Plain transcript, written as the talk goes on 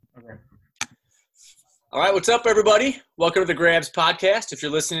All right, what's up, everybody? Welcome to the Grabs podcast. If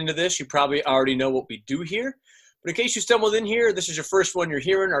you're listening to this, you probably already know what we do here. But in case you stumbled in here, this is your first one you're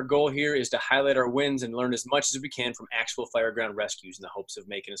hearing. Our goal here is to highlight our wins and learn as much as we can from actual fireground rescues in the hopes of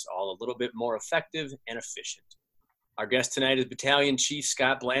making us all a little bit more effective and efficient. Our guest tonight is Battalion Chief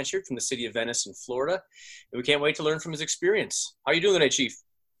Scott Blanchard from the city of Venice in Florida, and we can't wait to learn from his experience. How are you doing today, Chief?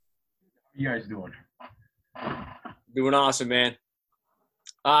 How you guys doing? Doing awesome, man.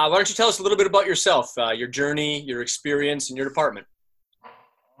 Why don't you tell us a little bit about yourself, your journey, your experience, and your department?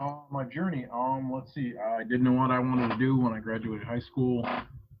 My journey. Let's see. I didn't know what I wanted to do when I graduated high school.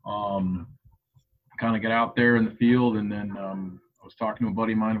 Kind of got out there in the field, and then I was talking to a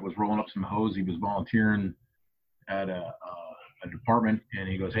buddy of mine that was rolling up some hose. He was volunteering at a department, and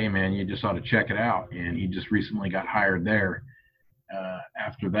he goes, "Hey, man, you just ought to check it out." And he just recently got hired there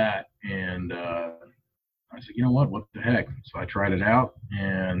after that, and I said, you know what the heck? So I tried it out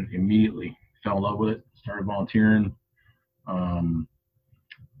and immediately fell in love with it, started volunteering,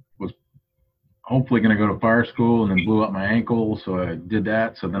 was hopefully going to go to fire school and then blew up my ankle. So I did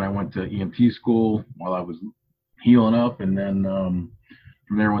that. So then I went to EMT school while I was healing up. And then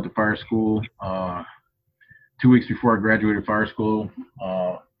from there I went to fire school. 2 weeks before I graduated fire school,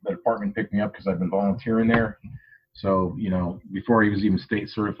 the department picked me up because I've been volunteering there. So, before I was even state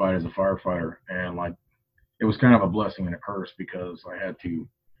certified as a firefighter, and it was kind of a blessing and a curse because I had to,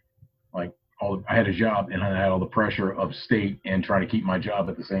 I had a job and I had all the pressure of state and trying to keep my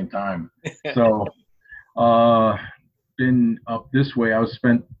job at the same time. So, been up this way. I was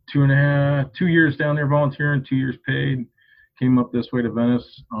spent 2 years down there volunteering, 2 years paid. Came up this way to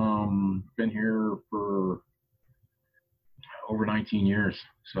Venice. Been here for over 19 years.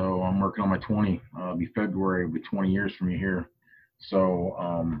 So I'm working on my 20. Be February, it'll be 20 years from here. So,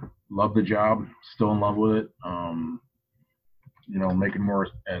 love the job, still in love with it. Making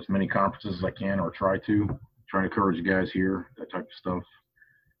as many conferences as I can, or trying to encourage the guys here, that type of stuff.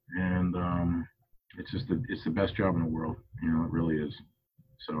 And it's the best job in the world. It really is.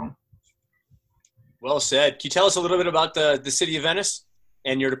 So. Well said. Can you tell us a little bit about the city of Venice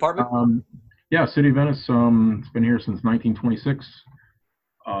and your department? Yeah, city of Venice. It's been here since 1926.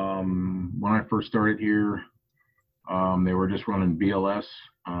 When I first started here, they were just running BLS.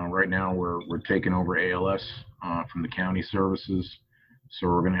 Right now we're taking over ALS from the county services. So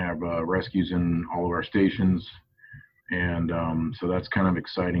we're going to have rescues in all of our stations. And so that's kind of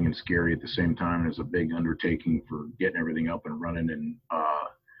exciting and scary at the same time. It's a big undertaking for getting everything up and running and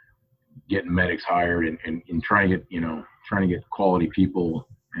getting medics hired and trying to get quality people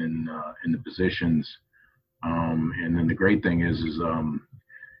in the positions. And then the great thing is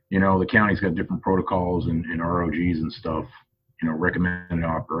the county's got different protocols and ROGs and stuff, recommended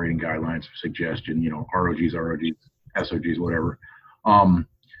operating guidelines for suggestion, ROGs, SOGs, whatever.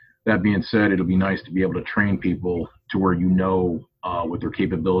 That being said, it'll be nice to be able to train people to where what their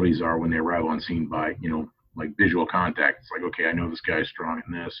capabilities are when they arrive on scene by, visual contact. It's like, okay, I know this guy's strong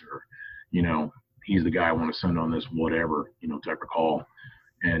in this, or, he's the guy I want to send on this, whatever, type of call,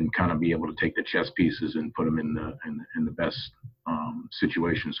 and kind of be able to take the chess pieces and put them in the best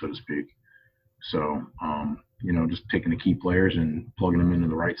situation, so to speak. So, just taking the key players and plugging them into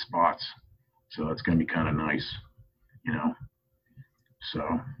the right spots. So that's going to be kind of nice,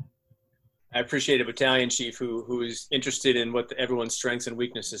 So. I appreciate a battalion chief who is interested in what everyone's strengths and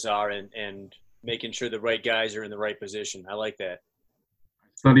weaknesses are and making sure the right guys are in the right position. I like that.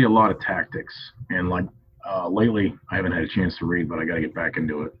 I study a lot of tactics, and lately I haven't had a chance to read, but I got to get back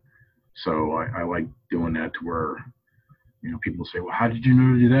into it. So I like doing that to where, people say, well, how did you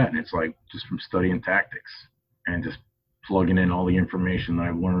know to do that? And it's just from studying tactics and just plugging in all the information that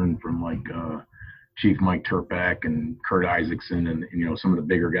I've learned from Chief Mike Turpak and Kurt Isaacson and, some of the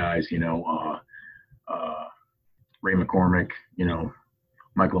bigger guys, Ray McCormick,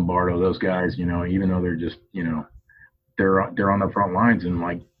 Mike Lombardo, those guys, even though they're just, they're on the front lines,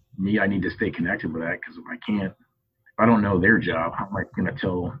 and me, I need to stay connected with that, because if I don't know their job, how am I going to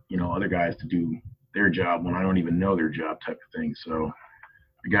tell, other guys to do their job when I don't even know their job, type of thing. So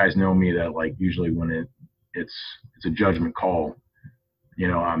the guys know me that usually when it's a judgment call,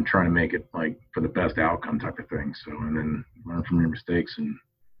 I'm trying to make it for the best outcome, type of thing. So, and then learn from your mistakes and,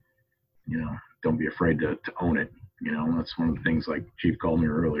 don't be afraid to own it. That's one of the things Chief called me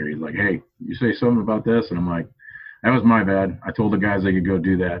earlier. He's like, hey, you say something about this? And I'm like, that was my bad. I told the guys they could go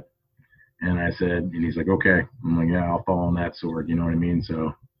do that. And I said, and he's like, okay. I'm like, yeah, I'll fall on that sword. You know what I mean?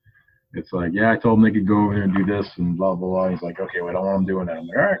 So it's like, yeah, I told them they could go over there and do this and blah, blah, blah. He's like, okay, well, I don't want them doing that. I'm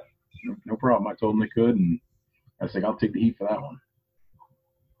like, all right, no problem. I told them they could. And I was like, I'll take the heat for that one.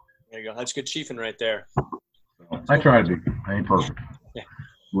 There you go. That's good chiefing right there. So I try to be. I ain't perfect. Yeah.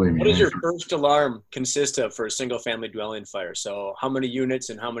 Believe me, What does your first alarm consist of for a single family dwelling fire? So how many units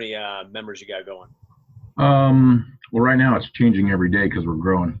and how many members you got going? Well, right now it's changing every day because we're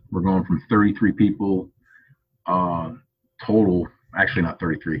growing. We're going from 33 people total. Actually, not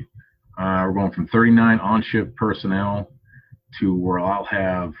 33. We're going from 39 on-shift personnel to where I'll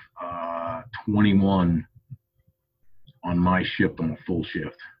have 21 on my shift on a full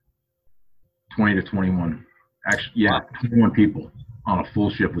shift. 20 to 21. Actually, yeah, Wow. 21 people on a full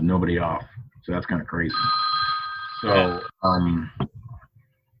shift with nobody off. So that's kind of crazy. So,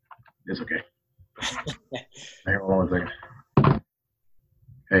 it's okay. Hang on 1 second.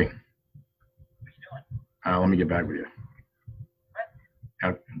 Hey, let me get back with you.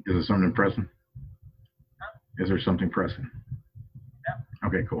 Is there something pressing? Is there something pressing?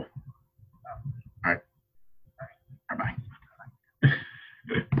 Okay, cool. All right. Bye.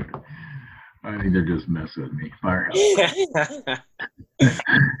 I think they're just messing with me. Firehouse.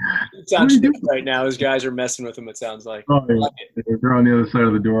 It sounds right now. Those guys are messing with him. It sounds like. Oh, yeah. They're on the other side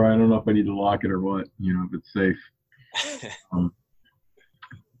of the door. I don't know if I need to lock it or what. You know, if it's safe.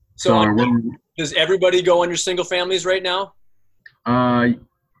 So does everybody go on your single families right now?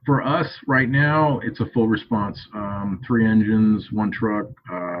 For us right now, it's a full response. 3 engines, 1 truck,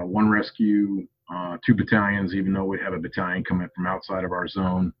 1 rescue, 2 battalions, even though we have a battalion coming from outside of our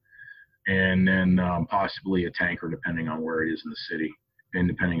zone, and then possibly a tanker depending on where it is in the city, and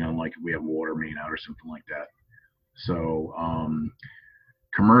depending on like if we have water main out or something like that. So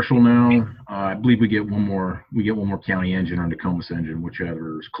commercial now, I believe we get one more county engine or Nokomis engine,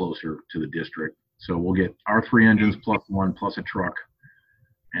 whichever is closer to the district. So we'll get our 3 engines plus 1 plus a truck,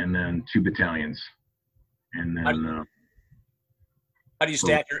 and then 2 battalions. And then how do you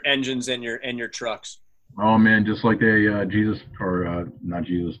stack your engines and your trucks? Oh man, just like a Jesus, or not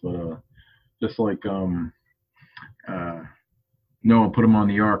Jesus, but just like Noah put them on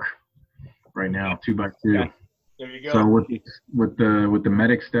the ark right now, 2x2. Yeah. There you go. So with the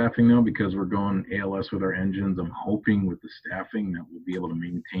medic staffing though, because we're going ALS with our engines, I'm hoping with the staffing that we'll be able to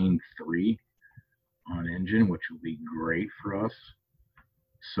maintain 3 on engine, which will be great for us.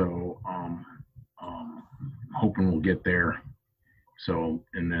 So hoping we'll get there. So,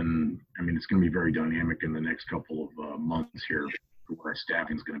 and then, I mean, it's going to be very dynamic in the next couple of months here for where our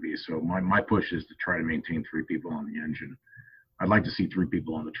staffing is going to be. So my push is to try to maintain 3 people on the engine. I'd like to see 3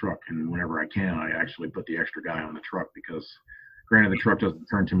 people on the truck, and whenever I can, I actually put the extra guy on the truck because, granted, the truck doesn't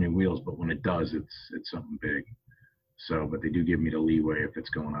turn too many wheels, but when it does, it's something big. So, but they do give me the leeway if it's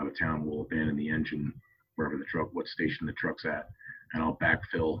going out of town, we'll abandon the engine wherever what station the truck's at, and I'll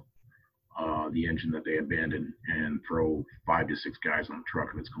backfill the engine that they abandoned and throw 5 to 6 guys on the truck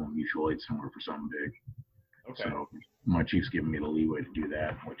if it's going mutual aid somewhere for something big. Okay. So my chief's giving me the leeway to do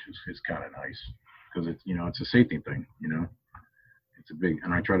that, which is kind of nice because it's, you know, it's a safety thing, you know. It's a big,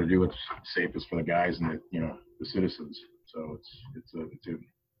 and I try to do what's safest for the guys and the, you know, the citizens. So it's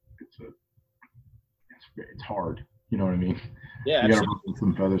hard. You know what I mean? Yeah, you got to ruffle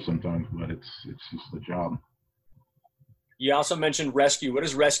some feathers sometimes, but it's just the job. You also mentioned rescue. What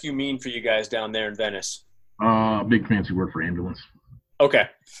does rescue mean for you guys down there in Venice? Big fancy word for ambulance. Okay.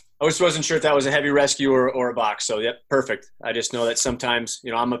 I just wasn't sure if that was a heavy rescue or a box. So, yep, perfect. I just know that sometimes,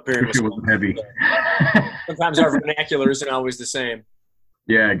 you know, I'm up here. It wasn't heavy. Sometimes our vernacular isn't always the same.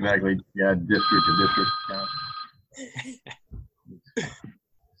 Yeah, exactly. Yeah, district to district.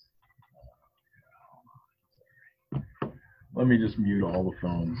 Let me just mute all the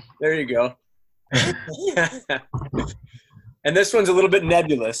phones. There you go. And this one's a little bit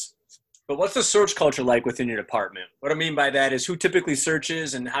nebulous, but what's the search culture like within your department? What I mean by that is who typically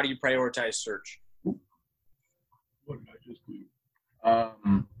searches and how do you prioritize search? What did I just do?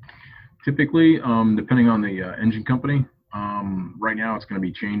 Typically, depending on the engine company, right now it's going to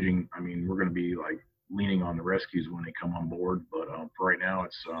be changing. I mean, we're going to be like leaning on the rescues when they come on board, but for right now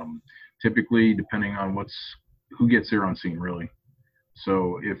it's typically depending on who gets there on scene really.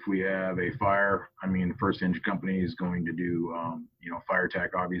 So if we have a fire, I mean, the first engine company is going to do, fire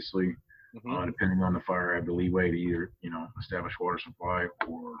attack, obviously. Mm-hmm. Depending on the fire, I have the leeway to either, establish water supply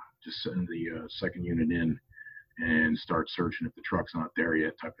or just send the second unit in and start searching if the truck's not there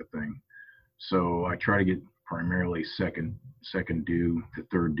yet type of thing. So I try to get primarily second due to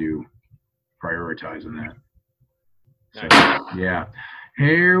third due, prioritizing that. Nice. So, yeah.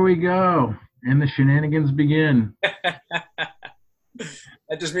 Here we go. And the shenanigans begin.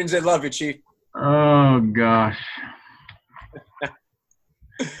 That just means they love you, Chief. Oh, gosh.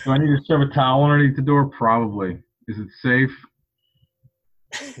 Do I need to shove a towel underneath the door? Probably. Is it safe?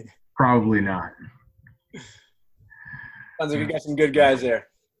 Probably not. Sounds like you got some good guys there.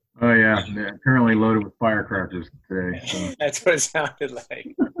 Oh yeah, they're apparently loaded with firecrackers today. So, That's what it sounded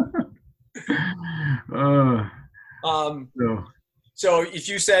like. uh, Um, so so if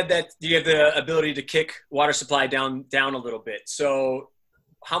you said that you have the ability to kick water supply down a little bit, so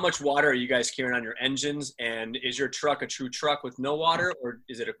how much water are you guys carrying on your engines? And is your truck a true truck with no water, or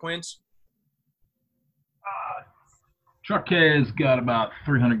is it a quince? truck has got about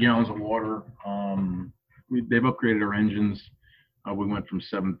 300 gallons of water. They've upgraded our engines. We went from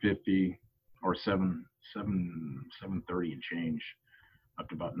 750 or 730 and change up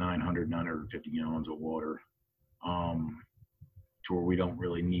to about 950 gallons of water. To where we don't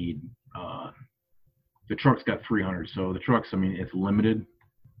really need. The truck's got 300, so the truck's, I mean, it's limited.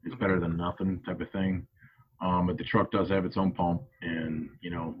 It's better than nothing type of thing. But the truck does have its own pump, and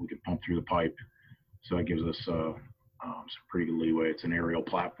we can pump through the pipe, so that gives us some pretty good leeway. It's an aerial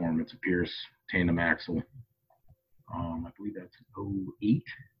platform. It's a Pierce tandem axle. I believe that's 08,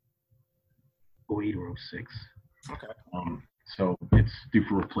 08 or 06. Okay. So it's due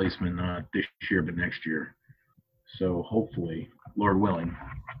for replacement not this year but next year. So hopefully, Lord willing,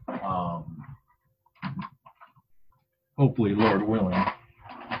 we're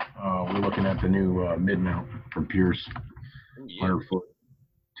looking at the new mid-mount from Pierce, Yeah. 100-foot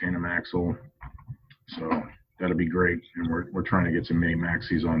tandem axle. So that'll be great. And we're trying to get some mini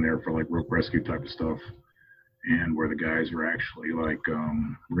maxis on there for like rope rescue type of stuff, and where the guys are actually like,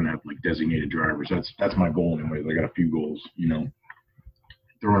 we're gonna have like designated drivers. That's my goal anyways. I got a few goals.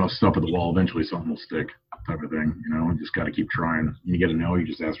 Throwing enough stuff at the wall, eventually something will stick, type of thing. You just got to keep trying. You get a no, you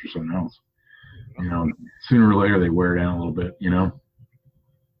just ask for something else. Sooner or later they wear down a little bit.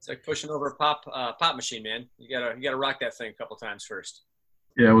 It's like pushing over a pop machine, man. You gotta rock that thing a couple times first.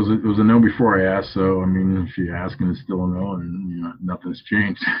 Yeah, it was a no before I asked. So I mean, if you ask and it's still a no, and nothing's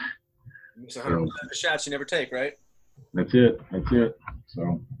changed. It's 100% of the shots you never take, right? That's it.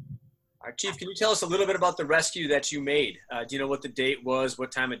 So. All right, Chief, can you tell us a little bit about the rescue that you made? Do you know what the date was,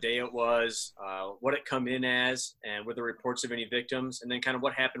 what time of day it was, what it come in as, and were there reports of any victims, and then kind of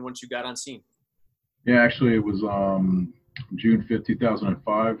what happened once you got on scene? Yeah, actually, it was June 5th,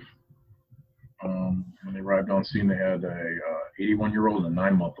 2005. When they arrived on scene, they had a 81-year-old and a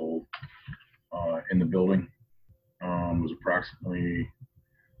 9-month-old in the building. It was approximately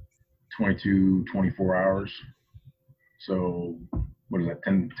 24 hours. So what is that,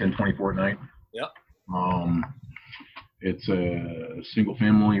 10:24 at night? Yep. It's a single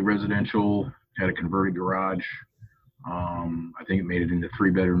family residential, had a converted garage. I think it made it into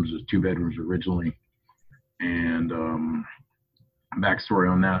 3 bedrooms. It was 2 bedrooms originally. And backstory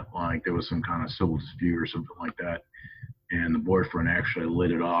on that, like there was some kind of civil dispute or something like that. And the boyfriend actually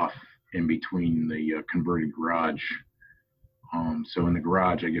lit it off in between the converted garage. So in the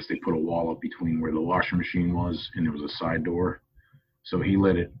garage, I guess they put a wall up between where the washing machine was, and there was a side door. So he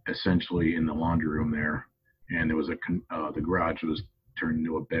lit it essentially in the laundry room there, and there was the garage was turned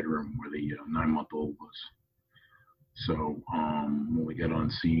into a bedroom where the 9-month-old was. So when we got on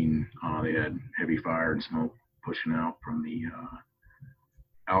scene, they had heavy fire and smoke pushing out from the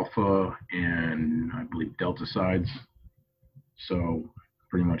Alpha and I believe Delta sides. So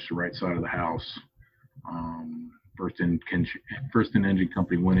pretty much the right side of the house. First in Engine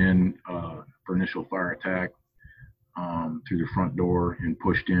Company went in for initial fire attack through the front door and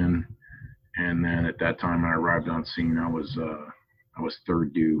pushed in. And then at that time, I arrived on scene. I was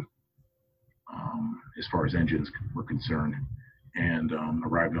third due as far as engines were concerned, and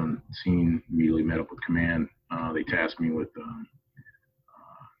arrived on scene. Immediately met up with command. They tasked me with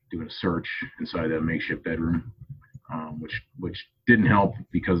doing a search inside that makeshift bedroom, which didn't help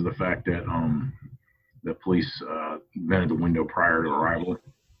because of the fact that the police vented the window prior to arrival,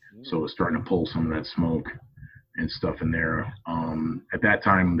 so it was starting to pull some of that smoke and stuff in there. At that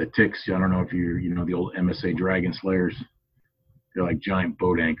time, the ticks, I don't know if you know the old MSA Dragon Slayers, they're like giant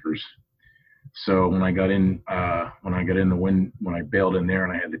boat anchors. So when I got in when I bailed in there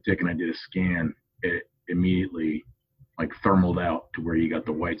and I had the tick and I did a scan, it immediately like thermaled out to where you got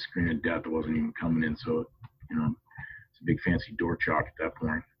the white screen of death that wasn't even coming in. So it's a big fancy door chalk at that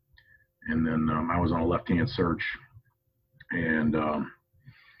point. And then I was on a left-hand search, and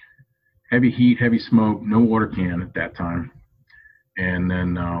heavy heat, heavy smoke, no water can at that time. And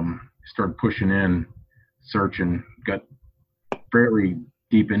then started pushing in, searching, got fairly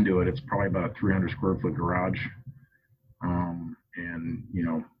deep into it. It's probably about a 300 square foot garage. And,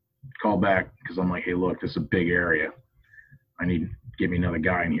 call back because I'm like, hey, look, this is a big area. I need to get me another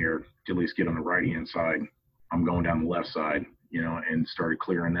guy in here to at least get on the right-hand side. I'm going down the left side, and started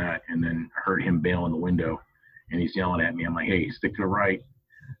clearing that. And then I heard him bail in the window, and he's yelling at me. I'm like, hey, stick to the right.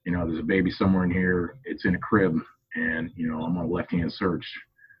 There's a baby somewhere in here. It's in a crib, and, I'm on a left-hand search.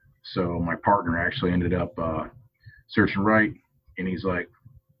 So my partner actually ended up searching right, and he's like,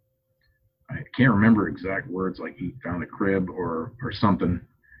 I can't remember exact words, like he found a crib or something.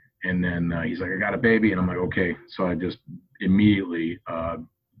 And then he's like, I got a baby. And I'm like, okay. So I just immediately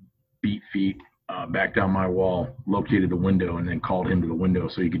beat feet back down my wall, located the window, and then called him to the window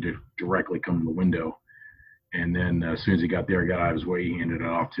so he could directly come to the window. And then as soon as he got there, got out of his way, he handed it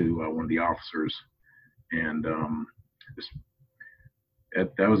off to one of the officers. And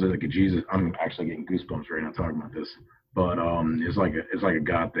that was like a Jesus. I'm actually getting goosebumps right now talking about this. But it's like a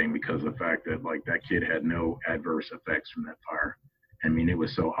God thing, because of the fact that like that kid had no adverse effects from that fire. I mean, it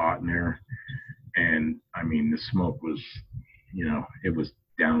was so hot in there, and I mean the smoke was, it was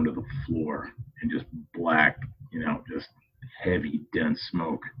down to the floor and just black, just heavy, dense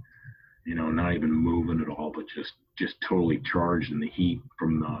smoke. Not even moving at all, but just totally charged in the heat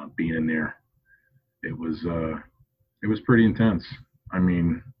from being in there. It was pretty intense. I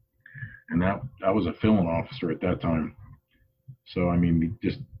mean, and that was a filling officer at that time. So, I mean,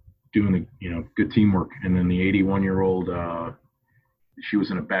 just doing the, good teamwork. And then the 81-year-old, she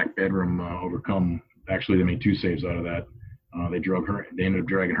was in a back bedroom, overcome. Actually, they made 2 saves out of that. They ended up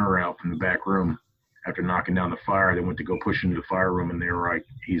dragging her out from the back room after knocking down the fire. They went to go push into the fire room, and they were like,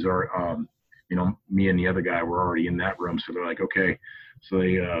 me and the other guy were already in that room. So they're like, okay. So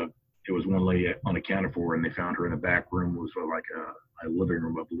it was one lady unaccounted for, and they found her in the back room. It was like a living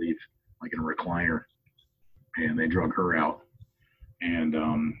room, I believe, like in a recliner. And they drug her out and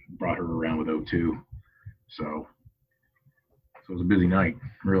brought her around with O2. So it was a busy night,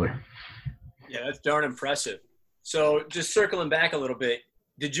 really. Yeah, that's darn impressive. So just circling back a little bit,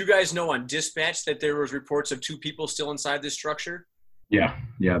 did you guys know on dispatch that there was reports of 2 people still inside this structure? Yeah,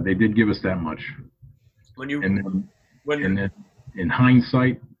 they did give us that much. And then in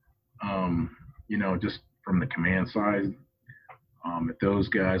hindsight, just from the command side, if those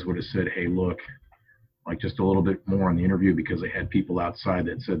guys would have said, hey, look, like just a little bit more on the interview, because they had people outside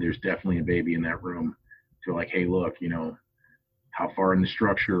that said there's definitely a baby in that room. They're like, hey, look, how far in the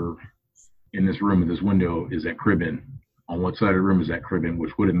structure in this room with this window is that crib in? On what side of the room is that crib in?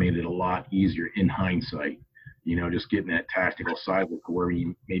 Which would have made it a lot easier in hindsight, just getting that tactical side look where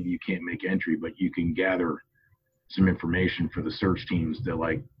maybe you can't make entry, but you can gather some information for the search teams that,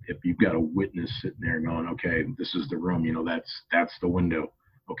 like, if you've got a witness sitting there going, okay, this is the room, that's the window.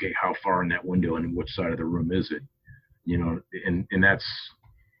 Okay, how far in that window and which side of the room is it? And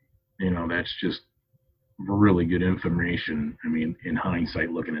that's just really good information. I mean, in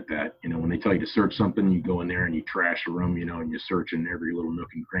hindsight, looking at that, when they tell you to search something, you go in there and you trash a room, and you search in every little nook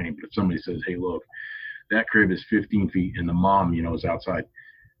and cranny. But if somebody says, hey, look, that crib is 15 feet and the mom, is outside,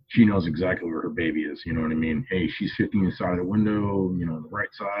 she knows exactly where her baby is. You know what I mean? Hey, she's 15 inside of the window, the right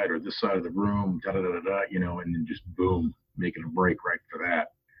side or this side of the room, and then just boom, making a break right for that.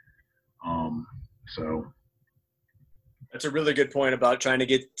 So that's a really good point about trying to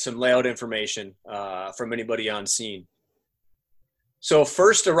get some layout information from anybody on scene. So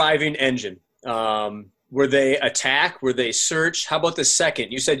first arriving engine, were they attack? Were they search? How about the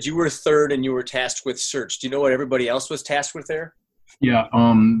second? You said you were third and you were tasked with search. Do you know what everybody else was tasked with there? Yeah.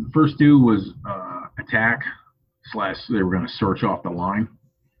 First due was attack / they were going to search off the line.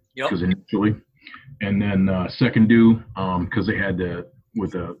 Yep. Because initially, and then second due, because they had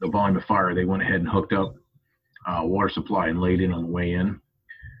with the volume of fire, they went ahead and hooked up water supply and laid in on the way in.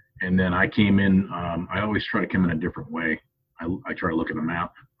 And then I came in. I always try to come in a different way. I try to look at the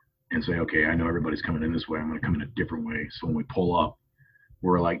map and say, okay, I know everybody's coming in this way. I'm going to come in a different way. So when we pull up,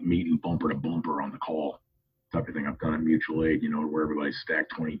 we're like meeting bumper to bumper on the call type of thing. I've done a mutual aid, where everybody's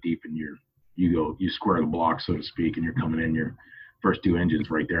stacked 20 deep, and you square the block, so to speak, and you're coming in. Your first 2 engines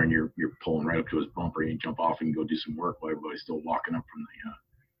right there, and you're pulling right up to his bumper, and you jump off and go do some work while everybody's still walking up from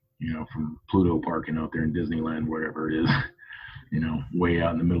the from Pluto parking out there in Disneyland, wherever it is, way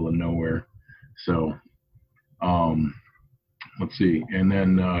out in the middle of nowhere. So let's see. And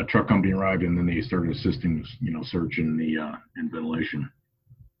then truck company arrived, and then they started assisting, search in in ventilation.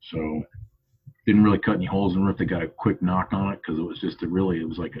 So didn't really cut any holes in the roof. They got a quick knock on it because it was just it's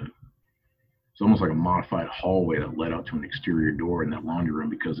almost like a modified hallway that led out to an exterior door in that laundry room,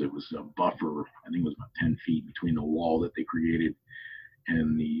 because it was a buffer. I think it was about 10 feet between the wall that they created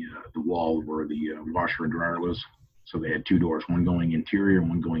and the wall where the washer and dryer was. So they had 2 doors, one going interior and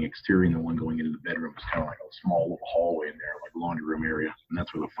one going exterior, and then one going into the bedroom. It's kind of like a small little hallway in there, like a laundry room area, and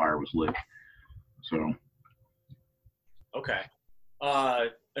that's where the fire was lit. So. Okay.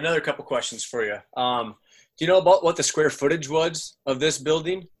 Another couple questions for you. Do you know about what the square footage was of this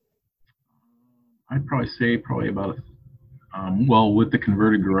building? I'd probably say about, with the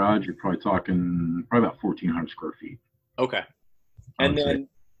converted garage, you're probably talking about 1,400 square feet. Okay. And then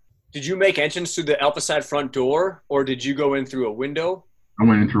Did you make entrance through the Alphaside front door, or did you go in through a window? I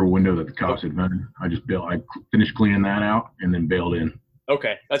went in through a window that the cops had vented. I finished cleaning that out and then bailed in.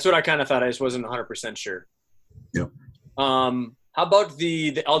 Okay, that's what I kind of thought. I just wasn't 100% sure. Yep. How about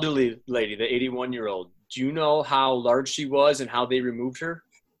the elderly lady, the 81-year-old? Do you know how large she was and how they removed her?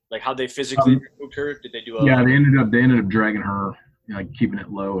 Like how they physically removed her? Did they do a? Yeah, they ended up dragging her, like keeping it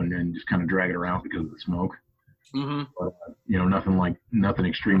low and then just kind of dragging her out because of the smoke. Mm-hmm. But, nothing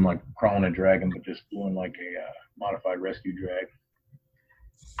extreme like crawling and dragging, but just doing like a modified rescue drag.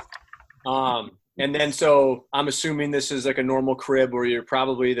 And then so I'm assuming this is like a normal crib where you're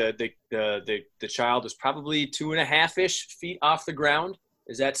probably the child is probably 2.5-ish feet off the ground.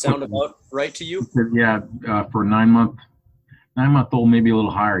 Does that sound about right to you? Yeah, for a 9-month-old, maybe a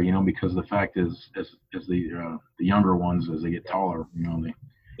little higher, because the fact is, as the younger ones, as they get taller,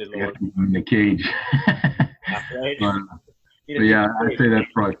 they have to keep them in the cage. Right? but yeah, I'd say that's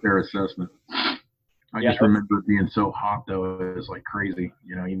probably a fair assessment. I just remember it being so hot, though, it was like crazy,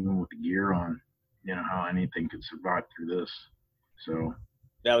 even with the gear on, how anything could survive through this. So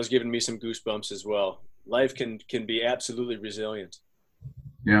that was giving me some goosebumps as well. Life can be absolutely resilient.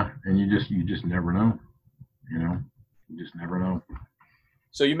 Yeah, and you just never know, You just never know.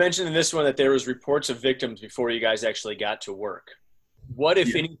 So you mentioned in this one that there was reports of victims before you guys actually got to work. What,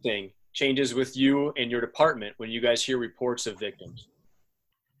 if anything, changes with you and your department when you guys hear reports of victims?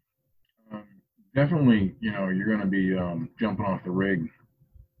 Definitely, you're going to be jumping off the rig.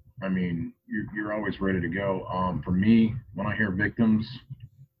 I mean, you're always ready to go. For me, when I hear victims,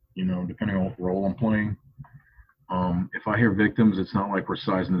 depending on what role I'm playing, if I hear victims, it's not like we're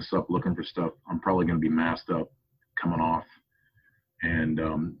sizing this up looking for stuff. I'm probably going to be masked up coming off. And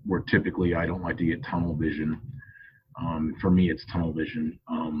where typically I don't like to get tunnel vision. For me, it's tunnel vision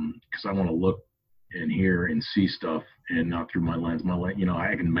because I want to look and hear and see stuff and not through my lens.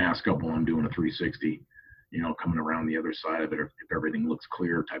 I can mask up while I'm doing a 360, coming around the other side of it if everything looks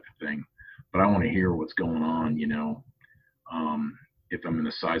clear type of thing. But I want to hear what's going on, if I'm in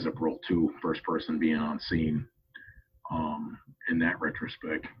a size up role too, first person being on scene in that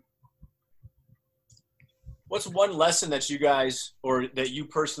retrospect. What's one lesson that you guys or that you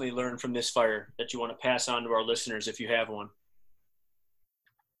personally learned from this fire that you want to pass on to our listeners if you have one?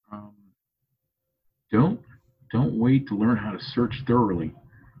 Don't wait to learn how to search thoroughly.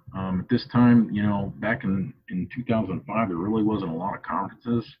 At this time, back in 2005, there really wasn't a lot of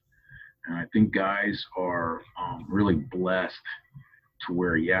conferences. And I think guys are really blessed to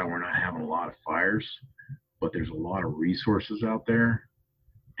where, we're not having a lot of fires, but there's a lot of resources out there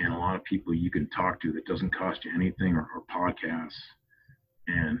and a lot of people you can talk to that doesn't cost you anything or podcasts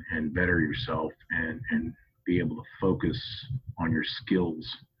and better yourself and be able to focus on your skills.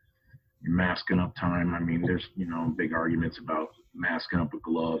 Your masking up time. I mean, there's, big arguments about masking up with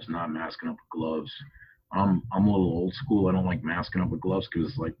gloves, not masking up with gloves. I'm a little old school. I don't like masking up with gloves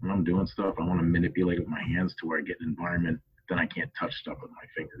because like when I'm doing stuff, I want to manipulate with my hands to where I get an environment, then I can't touch stuff with my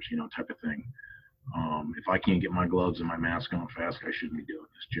fingers, type of thing. If I can't get my gloves and my mask on fast, I shouldn't be doing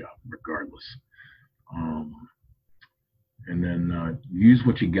this job regardless. And then use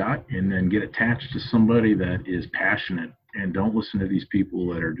what you got and then get attached to somebody that is passionate and don't listen to these people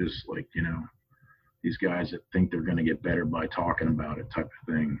that are just like, these guys that think they're going to get better by talking about it type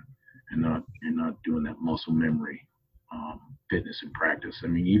of thing and not doing that muscle memory, fitness and practice. I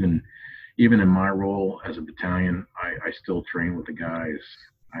mean, even in my role as a battalion, I still train with the guys.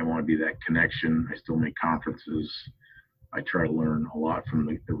 I want to be that connection. I still make conferences. I try to learn a lot from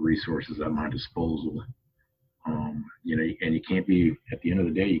the resources at my disposal. And you can't be, at the end of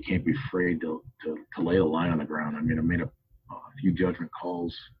the day, you can't be afraid to lay a line on the ground. I mean, I made a few judgment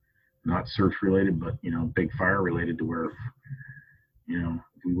calls, not search related, but, big fire related to where,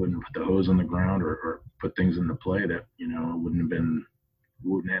 if we wouldn't put the hose on the ground or put things into play that,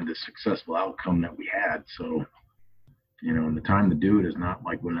 wouldn't have the successful outcome that we had. So, and the time to do it is not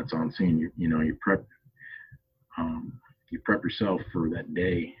like when it's on scene. You prep yourself for that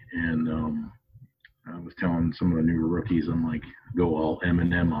day. And I was telling some of the newer rookies, I'm like, go all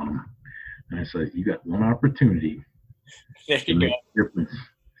Eminem on them. And I said, you got one opportunity to make a difference.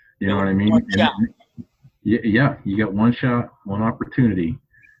 You know what I mean? Yeah, you got one shot, one opportunity.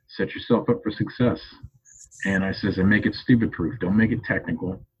 Set yourself up for success. And I says, and make it stupid proof. Don't make it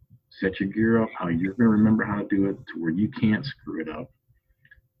technical. Set your gear up how you're going to remember how to do it to where you can't screw it up.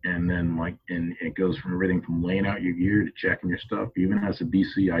 And then and it goes from everything from laying out your gear to checking your stuff. Even as a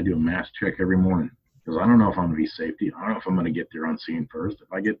BC, I do a mass check every morning because I don't know if I'm going to be safety. I don't know if I'm going to get there on scene first.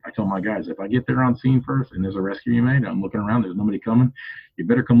 I tell my guys, if I get there on scene first and there's a rescue you made, I'm looking around, there's nobody coming, you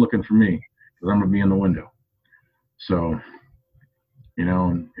better come looking for me because I'm going to be in the window. So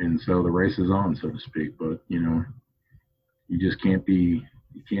and so the race is on, so to speak. But you just can't be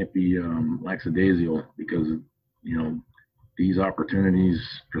lackadaisical, because these opportunities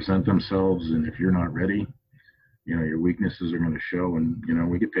present themselves, and if you're not ready, your weaknesses are going to show. And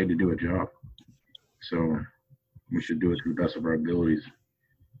we get paid to do a job, so we should do it to the best of our abilities.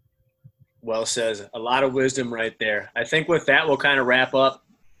 Well says. A lot of wisdom right there. I think with that, we'll kind of wrap up.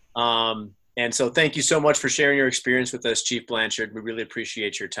 And so thank you so much for sharing your experience with us, Chief Blanchard. We really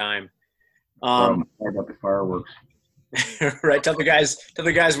appreciate your time. Sorry about the fireworks. Right. Tell the guys,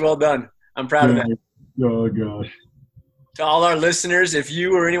 well done. I'm proud of that. Oh, gosh. To all our listeners, if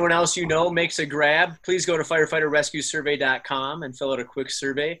you or anyone else makes a grab, please go to firefighterrescuesurvey.com and fill out a quick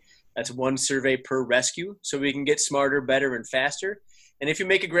survey. That's one survey per rescue, so we can get smarter, better, and faster. And if you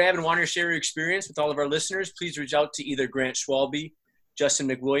make a grab and want to share your experience with all of our listeners, please reach out to either Grant Schwalbe, Justin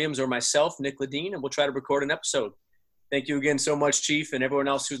McWilliams, or myself, Nick Ledeen, and we'll try to record an episode. Thank you again so much, Chief, and everyone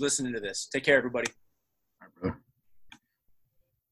else who's listening to this. Take care, everybody. All right, brother.